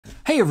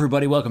Hey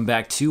everybody, welcome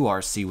back to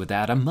RC with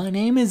Adam. My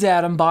name is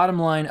Adam. Bottom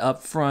line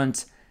up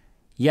front,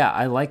 yeah,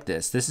 I like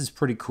this. This is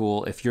pretty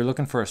cool. If you're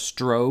looking for a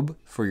strobe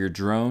for your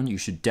drone, you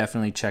should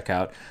definitely check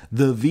out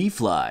the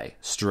ViFly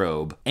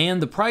Strobe.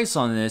 And the price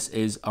on this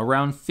is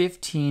around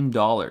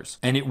 $15.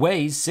 And it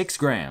weighs 6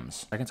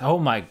 grams. Oh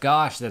my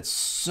gosh, that's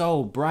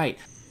so bright.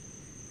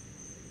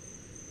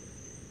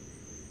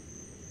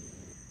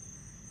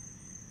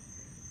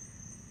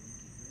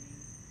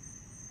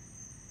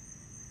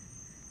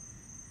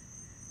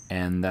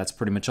 And that's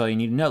pretty much all you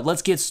need to know.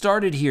 Let's get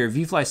started here.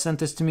 ViFly sent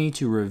this to me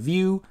to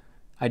review.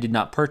 I did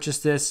not purchase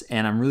this,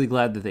 and I'm really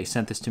glad that they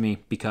sent this to me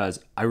because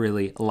I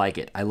really like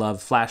it. I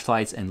love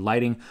flashlights and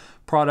lighting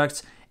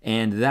products,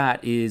 and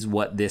that is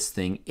what this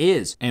thing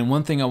is. And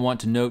one thing I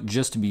want to note,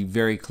 just to be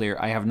very clear,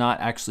 I have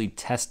not actually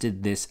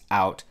tested this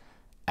out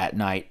at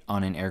night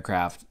on an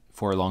aircraft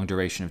for a long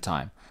duration of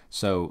time.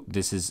 So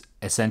this is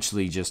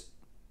essentially just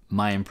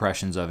my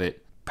impressions of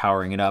it,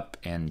 powering it up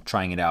and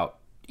trying it out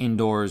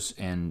indoors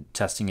and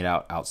testing it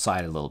out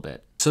outside a little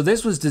bit. So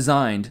this was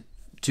designed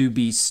to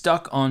be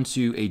stuck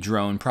onto a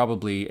drone,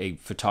 probably a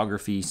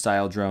photography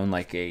style drone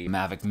like a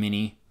Mavic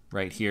Mini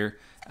right here,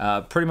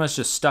 pretty much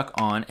just stuck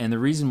on. And the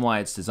reason why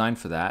it's designed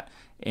for that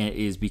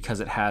is because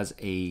it has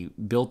a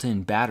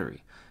built-in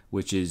battery,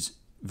 which is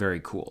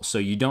very cool. So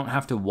you don't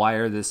have to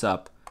wire this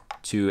up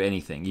to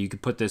anything. You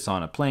could put this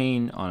on a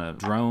plane, on a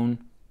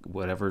drone,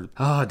 whatever,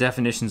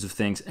 definitions of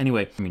things.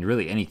 Anyway, I mean,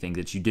 really anything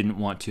that you didn't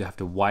want to have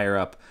to wire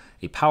up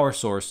a power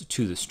source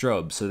to the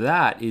strobe. So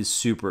that is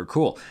super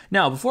cool.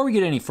 Now, before we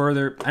get any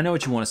further, I know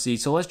what you want to see,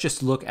 so let's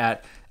just look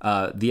at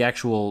the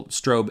actual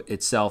strobe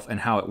itself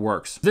and how it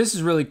works. This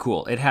is really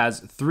cool. It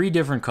has 3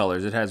 different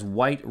colors. It has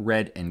white,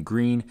 red, and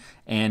green,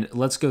 and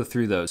let's go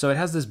through those. So it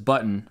has this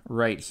button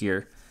right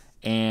here,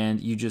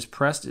 and you just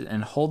press it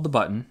and hold the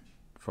button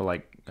for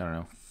like, I don't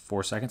know,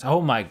 4 seconds.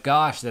 Oh my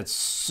gosh, that's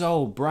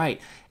so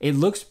bright. It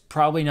looks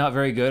probably not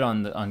very good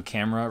on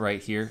camera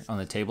right here on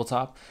the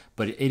tabletop,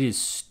 but it is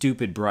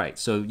stupid bright.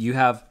 So you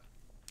have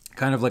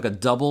kind of like a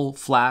double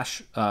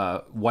flash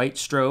white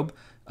strobe.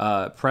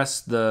 Press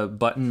the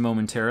button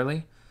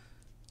momentarily,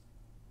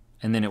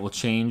 and then it will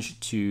change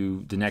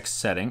to the next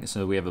setting.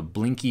 So we have a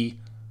blinky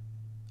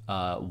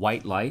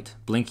white light,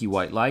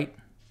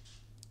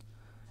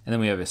 and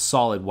then we have a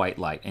solid white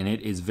light, and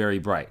it is very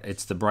bright.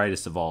 It's the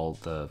brightest of all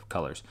the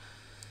colors.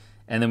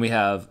 And then we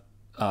have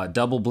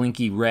double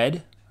blinky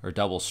red, or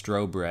double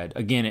strobe red.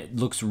 Again, it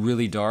looks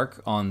really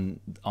dark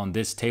on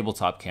this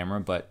tabletop camera,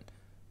 but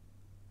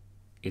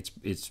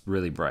it's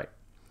really bright.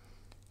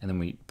 And then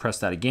we press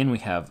that again, we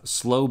have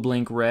slow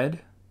blink red.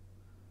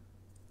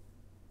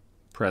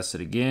 Press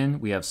it again,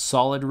 we have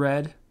solid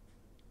red.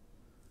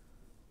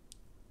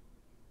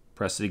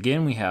 Press it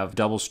again, we have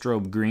double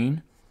strobe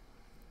green.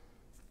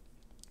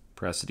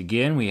 Press it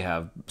again, we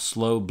have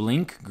slow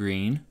blink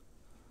green.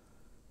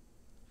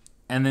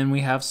 And then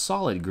we have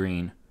solid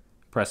green.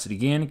 Press it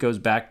again, it goes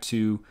back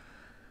to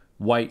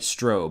white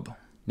strobe.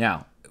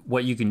 Now,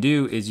 what you can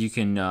do is you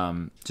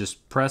can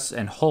just press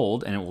and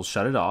hold and it will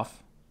shut it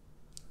off.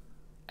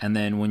 And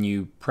then when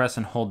you press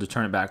and hold to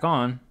turn it back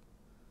on,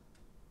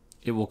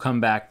 it will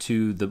come back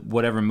to the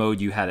whatever mode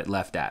you had it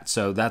left at.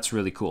 So that's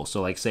really cool. So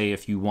like say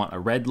if you want a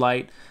red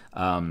light,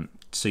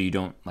 so you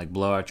don't like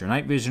blow out your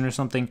night vision or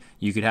something,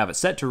 you could have it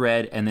set to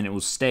red and then it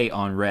will stay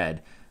on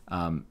red.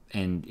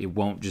 And it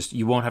won't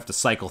you won't have to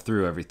cycle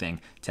through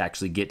everything to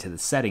actually get to the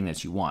setting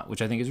that you want,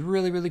 which I think is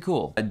really, really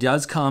cool. It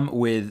does come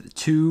with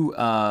 2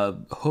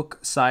 hook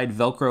side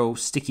Velcro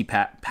sticky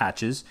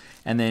patches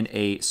and then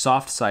a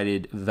soft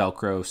sided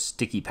Velcro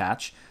sticky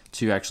patch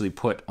to actually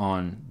put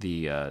on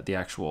the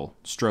actual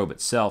strobe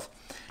itself.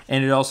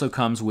 And it also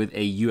comes with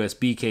a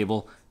USB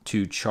cable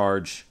to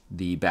charge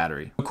the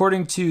battery.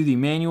 According to the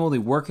manual, the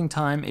working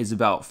time is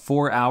about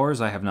 4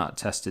 hours. I have not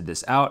tested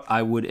this out.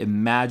 I would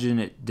imagine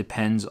it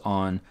depends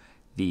on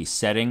the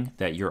setting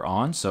that you're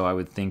on. So I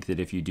would think that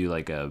if you do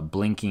like a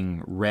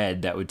blinking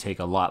red, that would take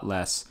a lot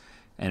less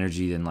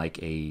energy than like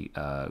a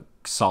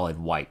solid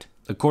white.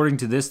 According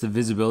to this, the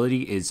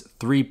visibility is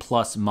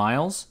 3+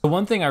 miles. The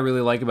one thing I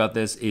really like about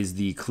this is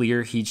the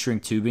clear heat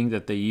shrink tubing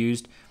that they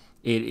used.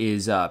 It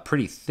is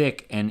pretty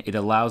thick and it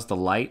allows the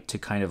light to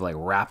kind of like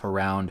wrap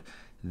around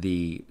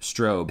the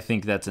strobe. I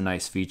think that's a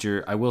nice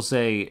feature. I will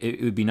say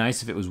it would be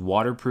nice if it was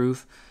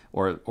waterproof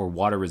or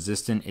water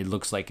resistant. It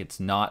looks like it's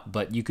not,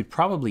 but you could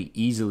probably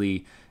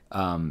easily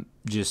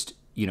just,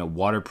 you know,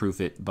 waterproof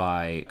it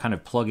by kind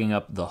of plugging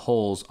up the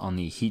holes on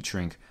the heat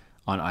shrink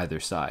on either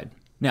side.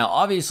 Now,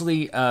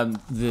 obviously,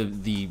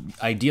 the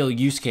ideal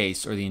use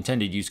case or the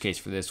intended use case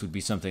for this would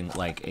be something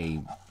like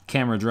a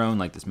camera drone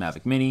like this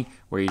Mavic Mini,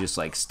 where you just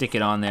like stick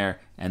it on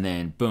there and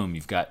then boom,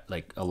 you've got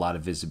like a lot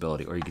of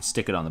visibility. Or you could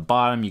stick it on the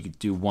bottom, you could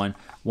do one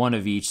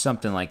of each,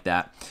 something like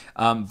that.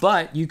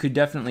 But you could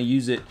definitely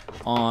use it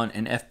on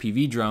an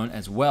FPV drone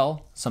as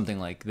well, something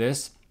like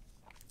this.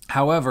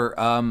 However,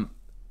 I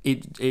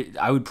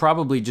would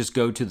probably just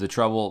go to the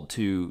trouble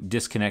to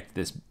disconnect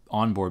this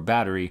onboard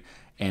battery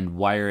and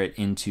wire it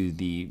into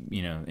the,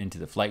 into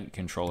the flight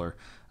controller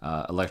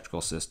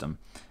electrical system.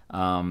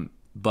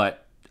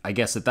 But I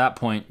guess at that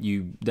point,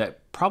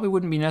 that probably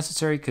wouldn't be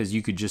necessary because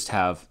you could just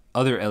have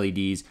other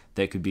LEDs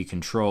that could be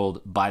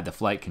controlled by the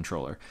flight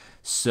controller.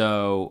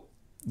 So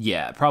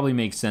yeah, it probably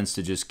makes sense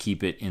to just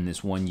keep it in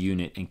this one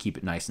unit and keep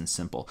it nice and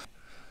simple.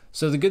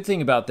 So the good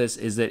thing about this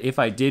is that if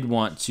I did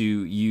want to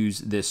use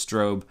this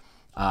strobe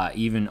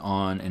even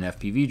on an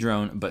FPV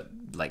drone, but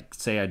like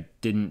say I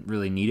didn't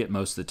really need it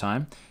most of the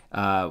time,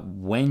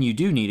 when you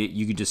do need it,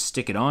 you could just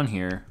stick it on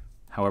here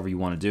however you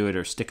want to do it,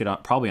 or stick it on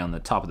probably on the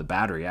top of the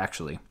battery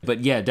actually.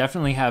 But yeah,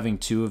 definitely having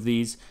 2 of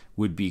these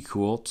would be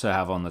cool to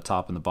have on the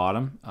top and the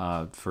bottom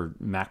for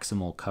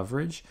maximal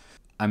coverage.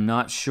 I'm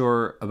not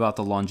sure about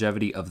the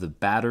longevity of the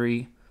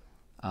battery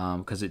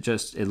because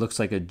it looks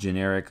like a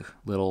generic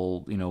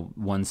little, you know,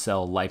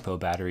 1-cell LiPo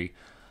battery,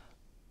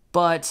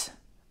 but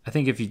I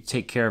think if you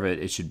take care of it,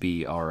 it should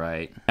be all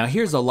right. Now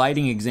here's a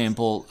lighting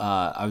example.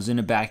 I was in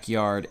a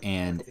backyard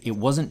and it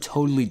wasn't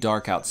totally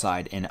dark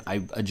outside, and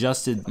I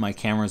adjusted my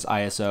camera's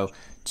ISO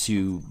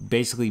to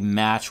basically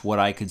match what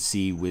I could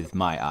see with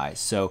my eyes.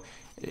 So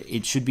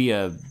it should be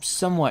a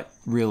somewhat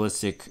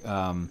realistic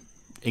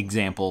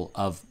example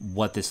of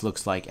what this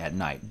looks like at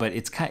night. But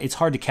it's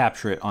hard to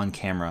capture it on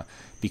camera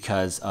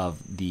because of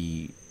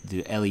the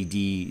LED,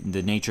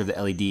 the nature of the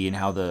LED, and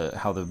how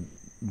the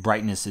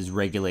brightness is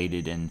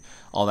regulated and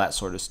all that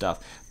sort of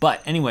stuff.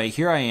 But anyway,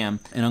 here I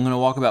am, and I'm going to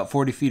walk about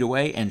 40 feet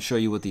away and show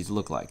you what these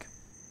look like.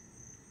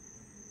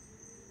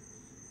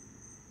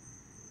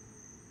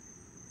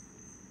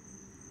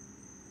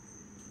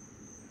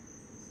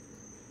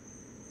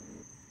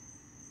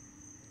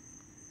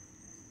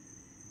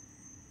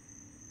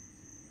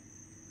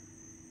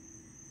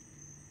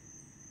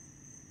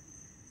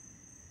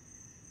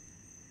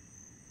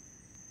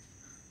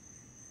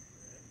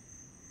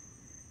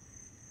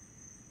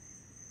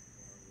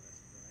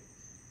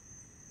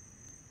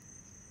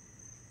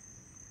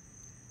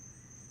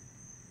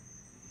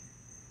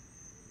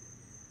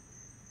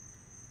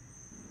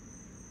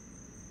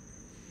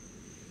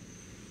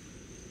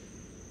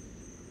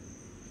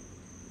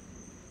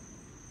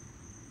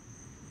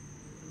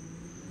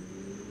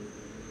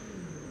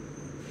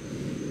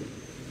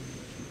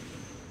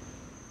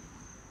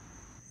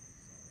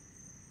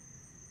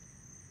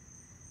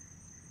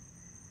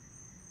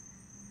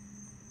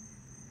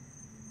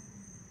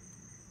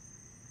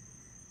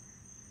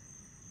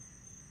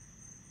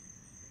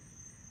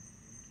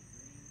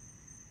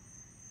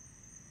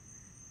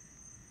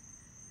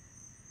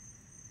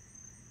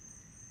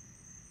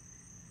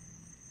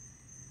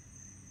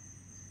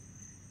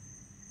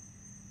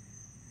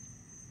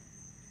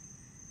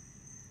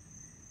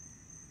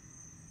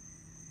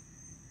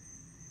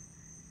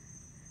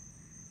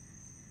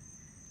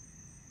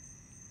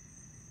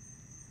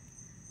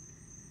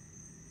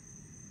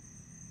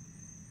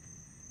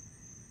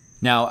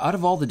 Now, out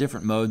of all the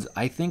different modes,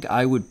 I think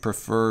I would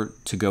prefer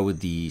to go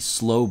with the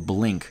slow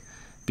blink,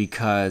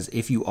 because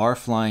if you are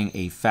flying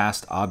a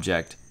fast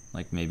object,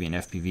 like maybe an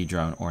FPV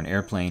drone or an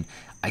airplane,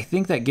 I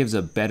think that gives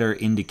a better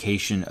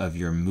indication of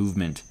your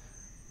movement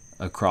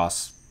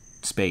across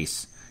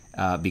space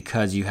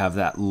because you have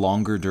that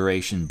longer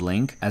duration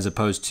blink as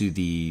opposed to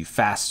the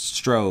fast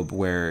strobe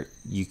where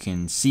you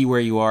can see where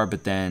you are,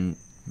 but then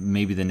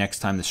maybe the next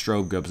time the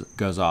strobe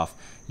goes off,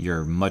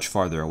 you're much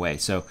farther away.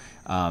 So,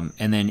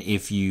 and then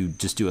if you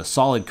just do a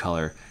solid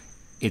color,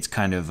 it's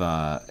kind of,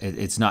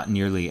 it's not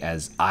nearly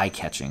as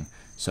eye-catching.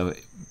 So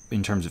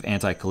in terms of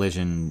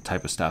anti-collision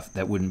type of stuff,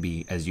 that wouldn't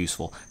be as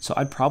useful. So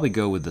I'd probably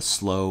go with the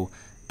slow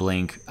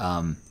blink,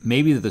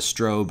 maybe the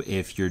strobe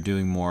if you're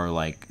doing more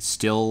like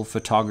still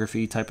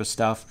photography type of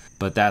stuff,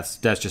 but that's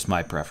just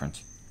my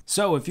preference.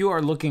 So if you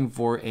are looking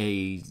for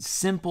a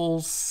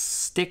simple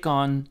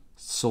stick-on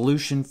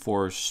solution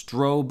for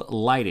strobe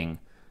lighting,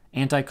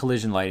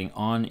 anti-collision lighting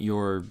on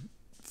your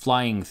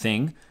flying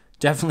thing,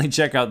 definitely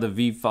check out the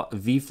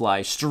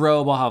ViFly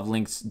Strobe. I'll have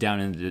links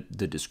down in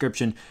the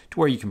description to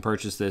where you can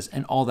purchase this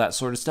and all that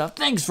sort of stuff.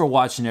 Thanks for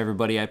watching,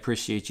 everybody. I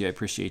appreciate you. I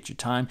appreciate your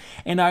time.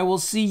 And I will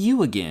see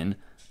you again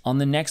on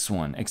the next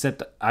one,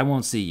 except I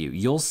won't see you.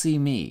 You'll see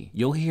me.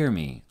 You'll hear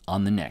me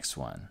on the next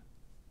one.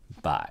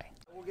 Bye.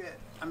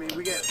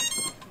 We get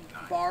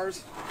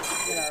bars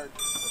in our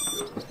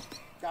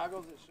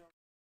goggles that show.